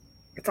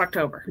 It's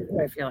October.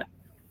 I feel it.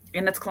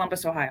 And it's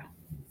Columbus, Ohio.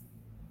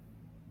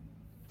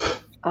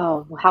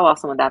 Oh, how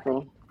awesome would that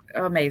be?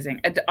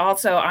 Amazing.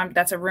 Also,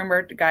 that's a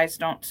rumor. Guys,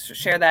 don't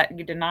share that.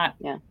 You did not.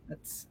 Yeah.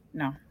 That's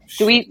no.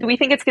 Do we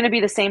think it's going to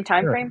be the same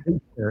time frame? Please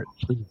share it,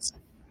 please.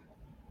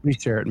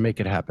 Please share it and make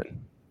it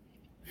happen.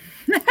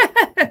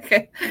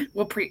 Okay.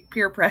 We'll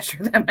peer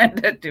pressure them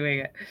into doing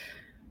it.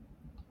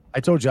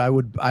 I told you I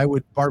would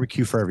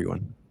barbecue for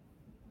everyone.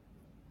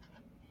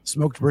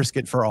 Smoked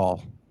brisket for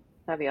all.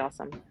 That'd be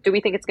awesome. Do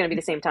we think it's going to be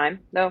the same time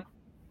though?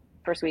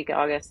 First week of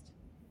August.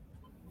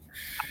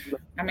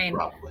 I mean,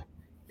 Probably.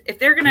 if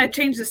they're going to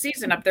change the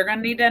season up, they're going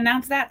to need to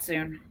announce that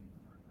soon.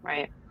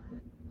 Right.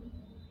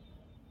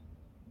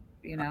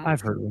 You know, I've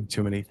heard way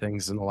too many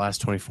things in the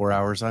last 24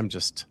 hours. I've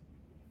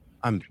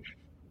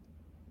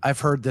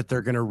heard that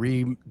they're going to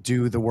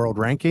redo the world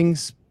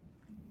rankings.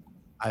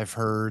 I've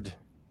heard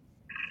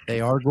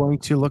they are going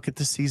to look at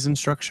the season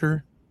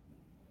structure.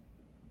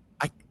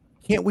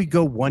 Can't we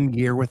go 1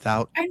 year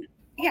without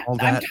all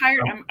that? I'm tired.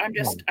 I'm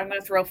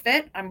going to throw a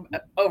fit. I'm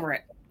over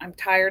it. I'm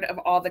tired of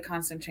all the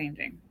constant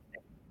changing.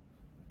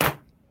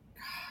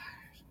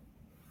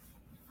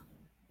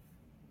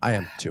 I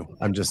am too.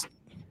 I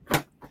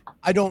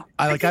don't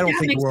think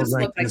the world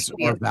rankings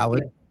are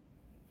valid.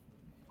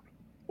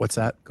 What's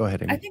that? Go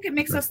ahead, Amy. I think it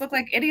makes us look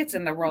like idiots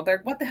in the world.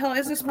 What the hell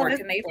is this sport?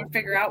 Can they even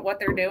figure out what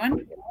they're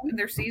doing in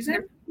their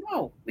season?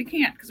 No, we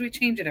can't because we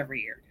change it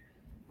every year.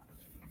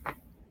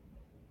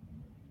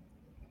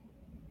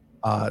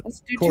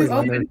 Let's do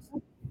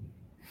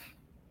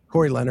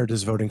Corey Leonard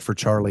is voting for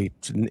Charlie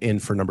in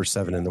for number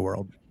 7 in the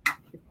world.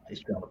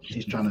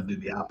 He's trying to do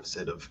the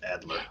opposite of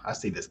Adler. I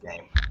see this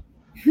game.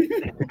 They're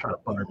trying to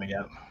butter me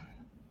up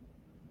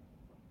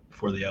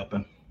before the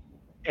Open.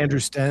 Andrew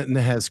Stanton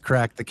has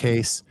cracked the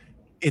case.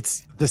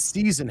 It's the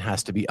season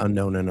has to be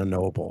unknown and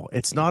unknowable.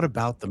 It's not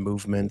about the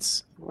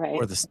movements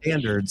or the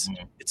standards.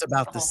 It's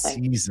about the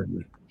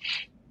season.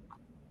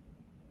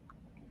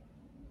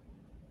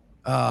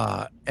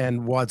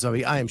 And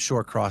Wadzowie, I am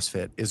sure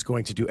CrossFit is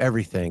going to do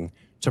everything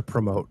to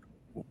promote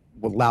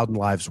Loudon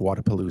Live's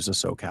Wadapalooza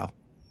SoCal.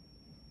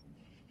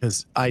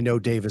 Because I know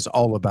Dave is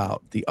all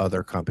about the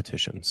other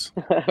competitions.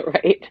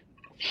 Right.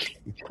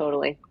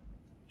 Totally.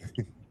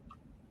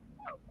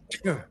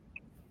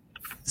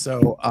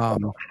 So, I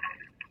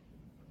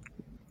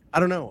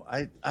don't know.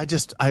 I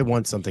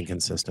want something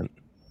consistent.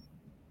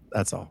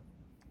 That's all.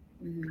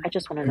 I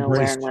just want to know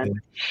where and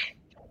when.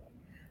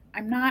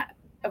 I'm not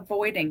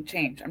avoiding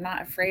change. I'm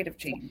not afraid of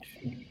change.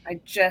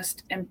 I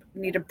just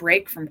need a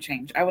break from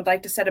change. I would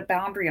like to set a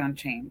boundary on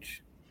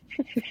change.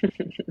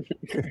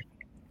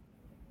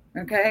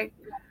 Okay?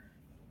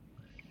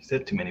 You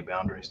set too many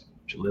boundaries.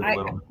 You should live a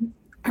little.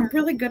 I'm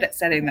really good at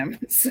setting them.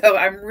 So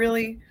I'm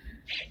really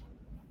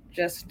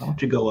just... Why don't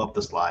you go up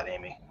the slide,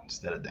 Amy,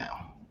 instead of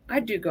down?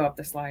 I do go up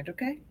the slide,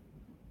 okay?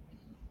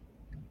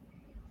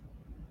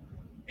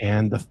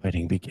 And the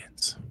fighting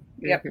begins.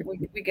 Yep,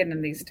 we get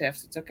in these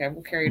tiffs. It's okay.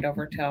 We'll carry it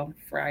over till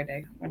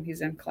Friday when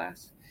he's in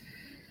class.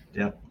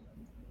 Yep.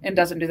 And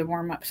doesn't do the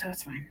warm-up, so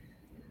that's fine.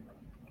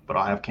 But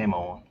I'll have camo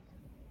on.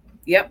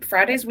 Yep,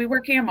 Fridays we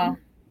wear camo.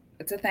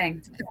 It's a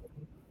thing.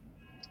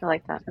 I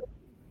like that.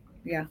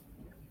 Yeah.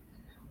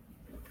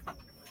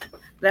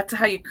 That's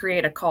how you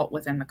create a cult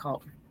within the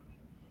cult.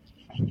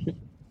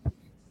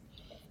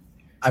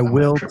 I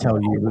will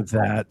tell you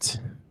that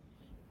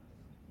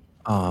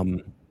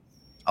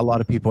a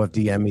lot of people have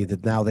DM'd me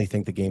that now they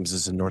think the games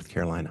is in North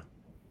Carolina.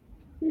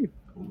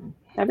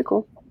 That'd be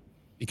cool.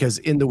 Because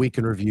in the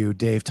weekend review,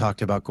 Dave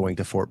talked about going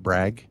to Fort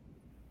Bragg.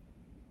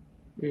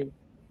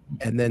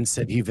 And then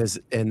said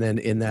and then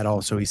in that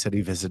also he said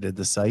he visited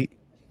the site.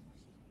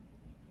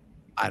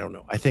 I don't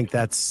know. I think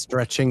that's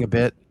stretching a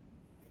bit.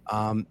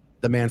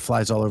 The man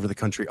flies all over the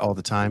country all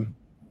the time.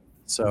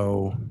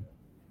 So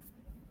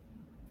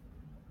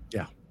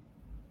yeah.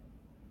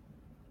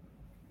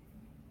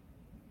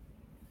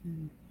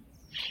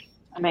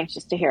 I'm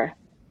anxious to hear.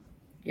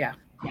 Yeah.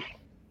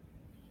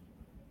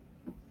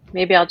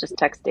 Maybe I'll just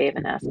text Dave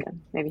and ask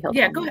him. Maybe he'll.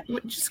 Yeah, go ahead.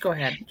 Just go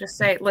ahead. Just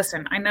say,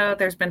 listen, I know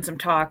there's been some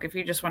talk. If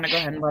you just want to go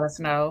ahead and let us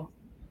know.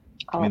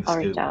 I'll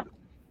reach out.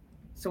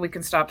 So we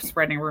can stop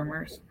spreading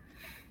rumors.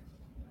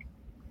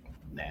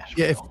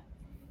 Yeah,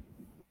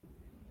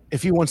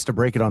 if he wants to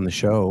break it on the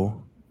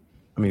show,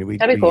 I mean, we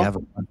cool. have a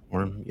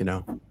platform, you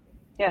know.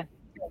 Yeah.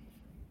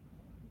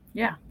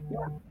 Yeah.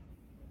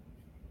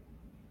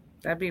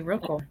 That'd be real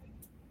cool.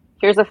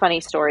 Here's a funny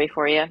story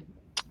for you.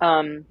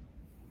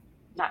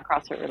 Not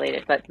CrossFit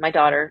related, but my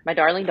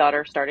darling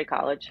daughter started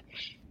college.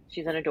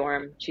 She's in a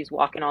dorm. She's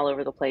walking all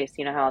over the place.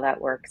 You know how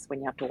that works when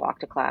you have to walk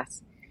to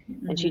class.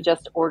 Mm-hmm. And she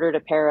just ordered a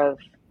pair of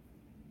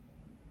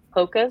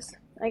Hokas,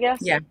 I guess.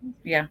 Yeah.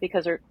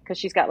 Because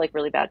she's got like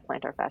really bad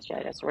plantar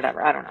fasciitis or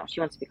whatever. I don't know. She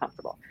wants to be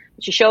comfortable.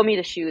 But she showed me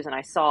the shoes and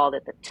I saw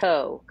that the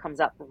toe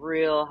comes up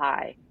real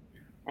high.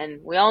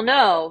 And we all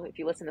know, if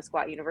you listen to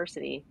Squat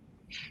University,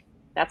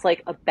 that's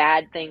like a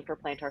bad thing for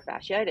plantar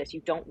fasciitis.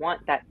 You don't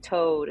want that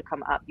toe to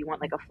come up. You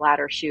want like a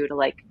flatter shoe to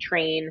like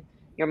train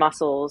your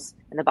muscles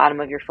in the bottom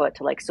of your foot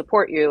to like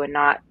support you and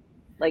not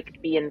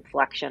like be in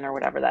flexion or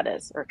whatever that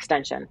is, or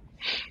extension.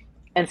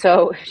 And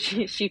so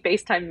she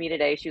FaceTimed me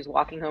today. She was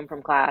walking home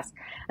from class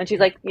and she's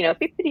like, you know,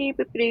 beep-a-dee,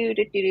 beep-a-doo,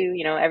 doo-doo-doo,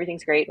 you know,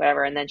 everything's great,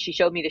 whatever. And then she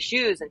showed me the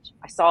shoes and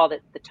I saw that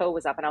the toe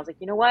was up and I was like,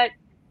 you know what?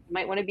 You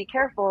might want to be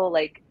careful.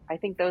 Like, I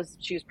think those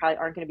shoes probably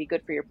aren't going to be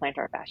good for your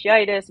plantar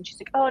fasciitis. And she's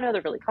like, oh no,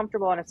 they're really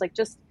comfortable. And it's like,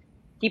 just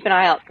keep an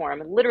eye out for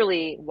them. And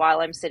literally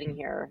while I'm sitting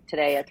here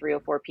today at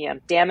 3:04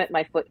 p.m., damn it,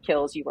 my foot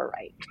kills. You were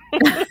right.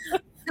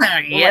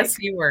 Yes,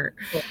 you were.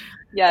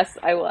 Yes,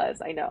 I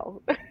was. I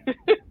know.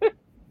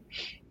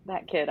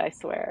 That kid, I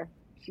swear.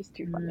 She's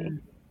too funny.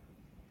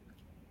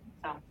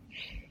 So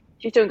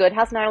she's doing good.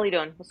 How's Natalie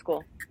doing? What's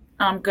school?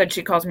 Good.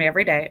 She calls me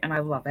every day and I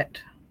love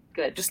it.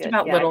 Good. Just good.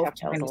 about yeah, little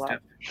tiny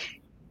stuff.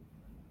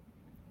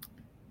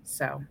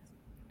 So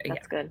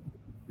that's good.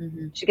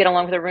 Mm-hmm. Did you get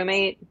along with her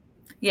roommate?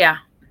 Yeah.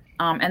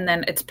 And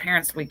then it's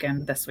parents'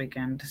 weekend this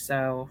weekend.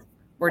 So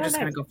we're just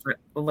going to go for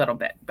a little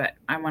bit, but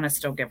I want to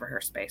still give her her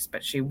space,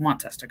 but she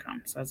wants us to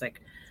come. So I was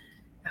like,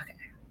 okay.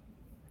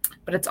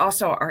 But it's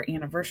also our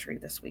anniversary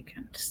this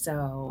weekend.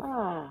 So.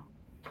 Oh.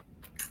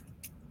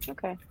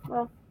 Okay.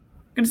 Well.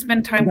 Going to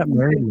spend time. You got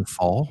married in the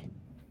fall?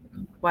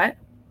 What?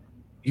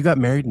 You got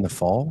married in the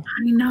fall?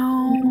 I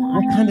know.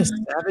 What kind of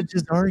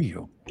savages are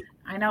you?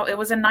 I know. It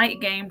was a night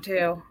game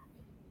too.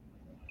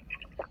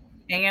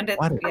 And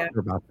I don't care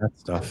about that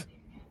stuff.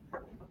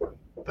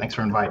 Thanks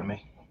for inviting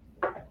me.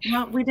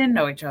 Well, we didn't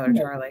know each other,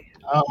 Charlie.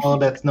 Oh,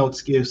 that's no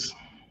excuse.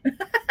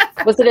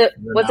 Was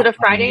it a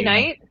Friday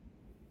night?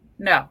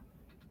 No.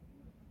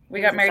 We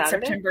got married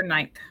Saturday? September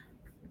 9th.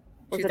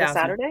 Was it a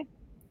Saturday?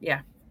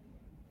 Yeah.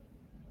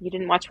 You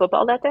didn't watch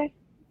football that day?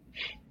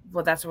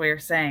 Well, that's what we were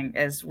saying.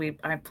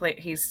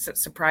 He's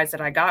surprised that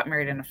I got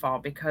married in the fall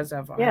because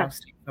of Ohio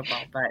State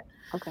football, but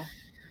okay.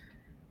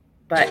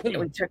 But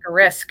we took a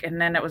risk, and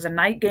then it was a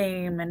night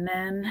game, and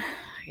then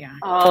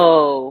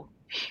Oh,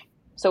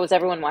 so was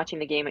everyone watching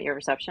the game at your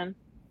reception?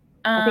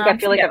 I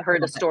feel like I've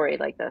heard a story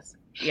like this.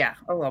 Yeah,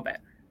 a little bit,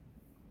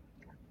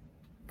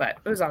 but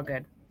it was all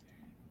good.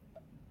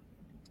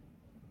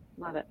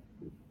 Love it.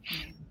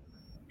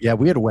 Yeah,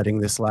 we had a wedding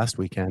this last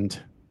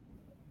weekend.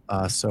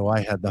 So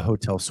I had the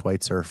Hotel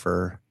Schweitzer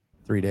for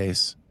 3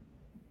 days,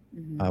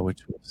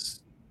 which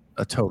was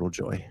a total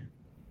joy.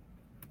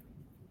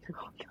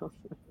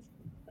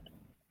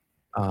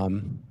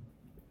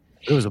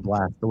 It was a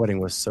blast. The wedding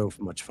was so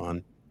much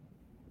fun.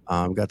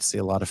 Got to see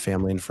a lot of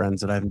family and friends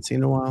that I haven't seen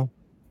in a while.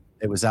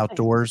 It was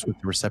outdoors with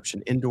the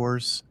reception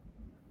indoors.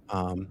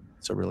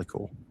 So really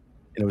cool.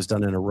 And it was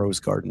done in a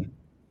rose garden.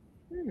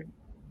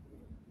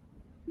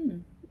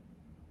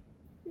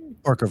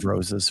 Park of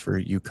Roses for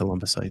you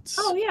Columbusites.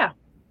 Oh, yeah.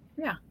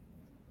 Yeah.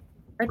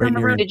 Right on the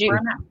road. Did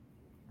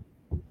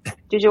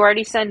you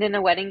already send in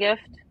a wedding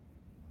gift?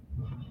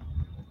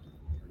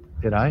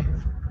 Did I?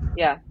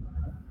 Yeah.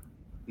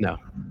 No.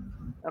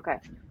 Okay.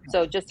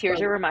 So just here's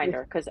your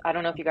reminder, because I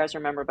don't know if you guys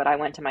remember, but I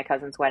went to my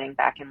cousin's wedding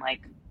back in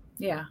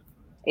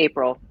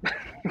April.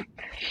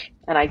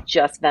 And I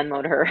just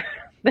Venmo'd her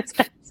this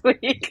past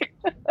week.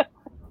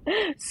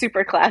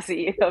 Super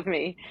classy of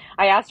me.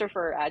 I asked her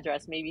for her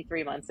address maybe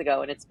 3 months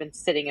ago, and it's been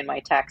sitting in my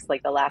text.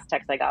 Like the last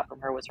text I got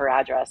from her was her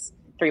address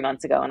 3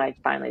 months ago, and I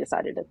finally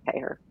decided to pay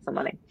her some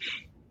money.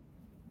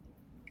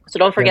 So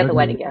don't forget the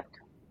wedding gift.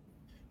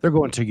 They're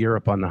going to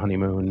Europe on the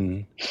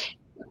honeymoon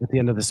at the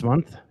end of this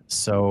month.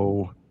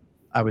 So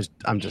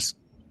I'm just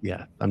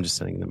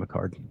sending them a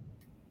card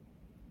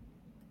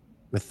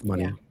with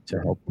money to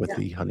help with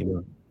the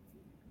honeymoon.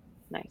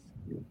 Nice.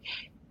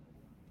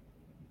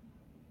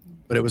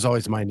 But it was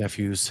always my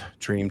nephew's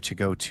dream to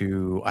go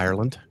to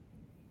Ireland.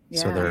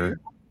 Yeah.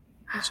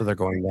 So they're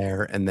going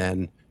there. And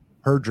then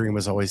her dream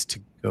was always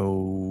to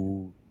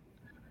go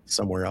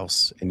somewhere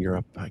else in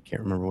Europe. I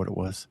can't remember what it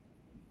was.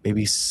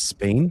 Maybe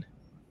Spain?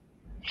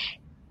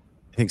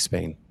 I think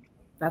Spain.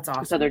 That's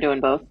awesome. So they're doing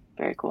both.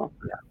 Very cool.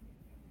 Yeah.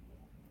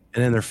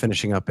 And then they're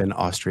finishing up in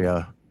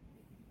Austria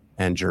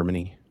and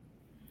Germany.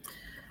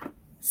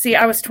 See,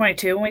 I was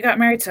 22 when we got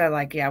married, so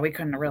we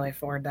couldn't really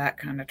afford that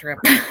kind of trip.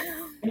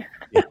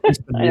 Yeah,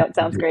 I know, it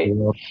sounds great.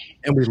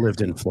 And we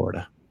lived in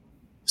Florida.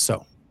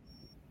 So,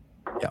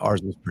 yeah,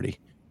 ours was pretty.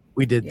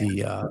 We did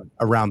the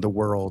around the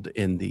world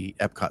in the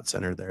Epcot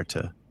Center there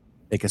to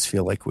make us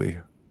feel like we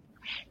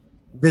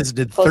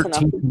visited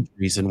 13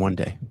 countries in one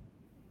day.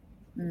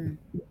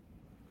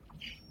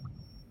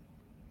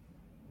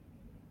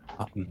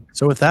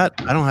 So with that,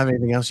 I don't have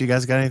anything else. You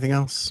guys got anything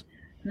else?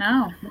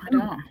 No, I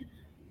don't.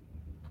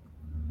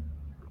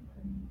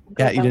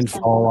 Yeah, you didn't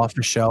fall off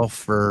the shelf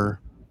for...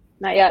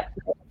 Not yet.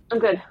 I'm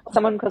good.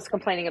 Someone was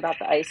complaining about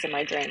the ice in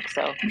my drink,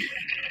 so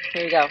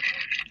here you go.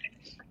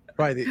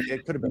 Probably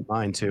it could have been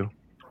mine too.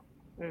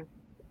 I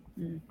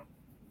don't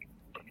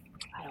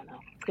know.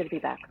 It's good to be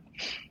back.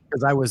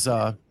 Because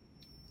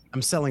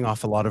I'm selling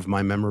off a lot of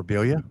my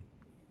memorabilia.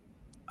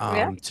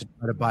 to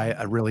try to buy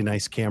a really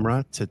nice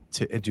camera to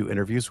do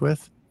interviews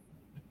with.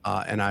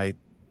 And I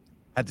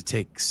had to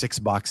take 6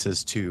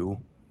 boxes to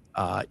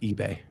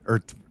eBay,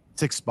 or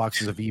 6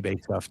 boxes of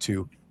eBay stuff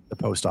to the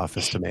post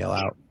office to mail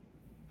out.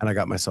 And I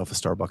got myself a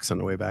Starbucks on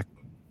the way back.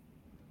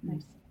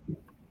 Nice.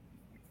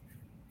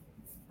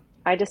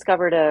 I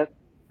discovered a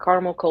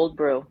caramel cold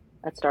brew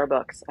at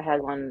Starbucks. I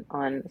had one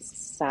on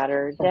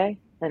Saturday,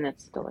 and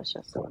it's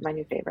delicious. My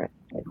new favorite.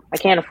 I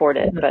can't afford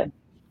it, but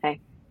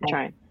hey, I'm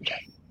trying.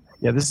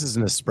 Yeah, this is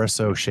an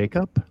espresso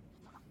shake-up.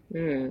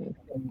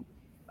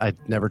 I'd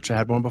never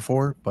had one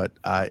before, but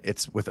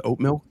it's with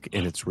oat milk,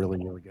 and it's really,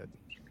 really good.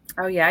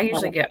 Oh, yeah. I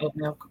usually get oat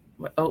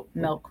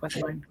milk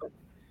with mine.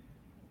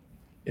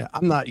 Yeah,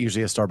 I'm not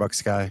usually a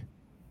Starbucks guy,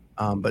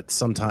 but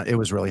sometimes it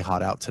was really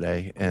hot out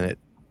today, and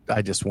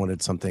I just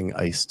wanted something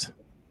iced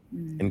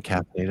and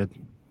caffeinated.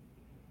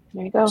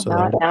 There you go. So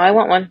now I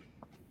want one.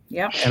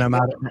 Yep. And I'm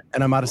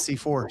out of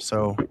C4.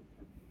 So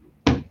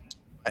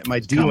my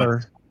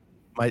dealer,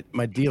 my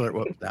dealer.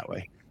 Well, that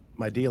way,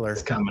 my dealer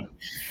It's coming.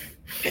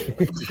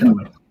 It's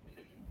coming.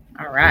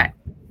 All right.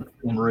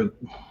 En route.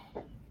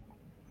 All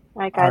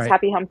right, guys. All right.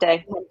 Happy hump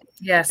day.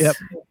 Yes. Yep.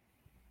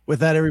 With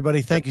that,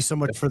 everybody, thank you so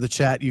much for the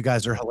chat. You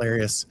guys are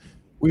hilarious.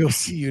 We will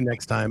see you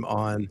next time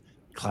on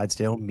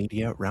Clydesdale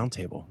Media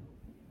Roundtable.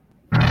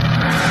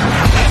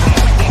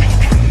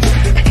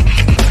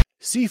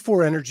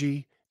 C4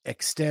 Energy,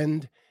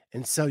 Extend,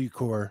 and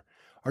Cellucor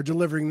are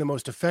delivering the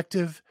most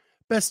effective,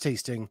 best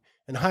tasting,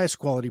 and highest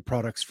quality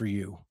products for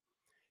you.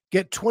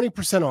 Get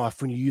 20%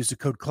 off when you use the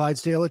code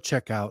Clydesdale at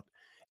checkout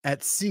at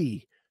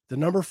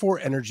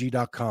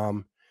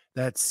C4energy.com.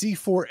 That's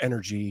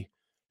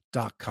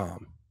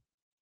C4energy.com.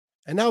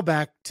 And now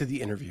back to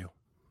the interview.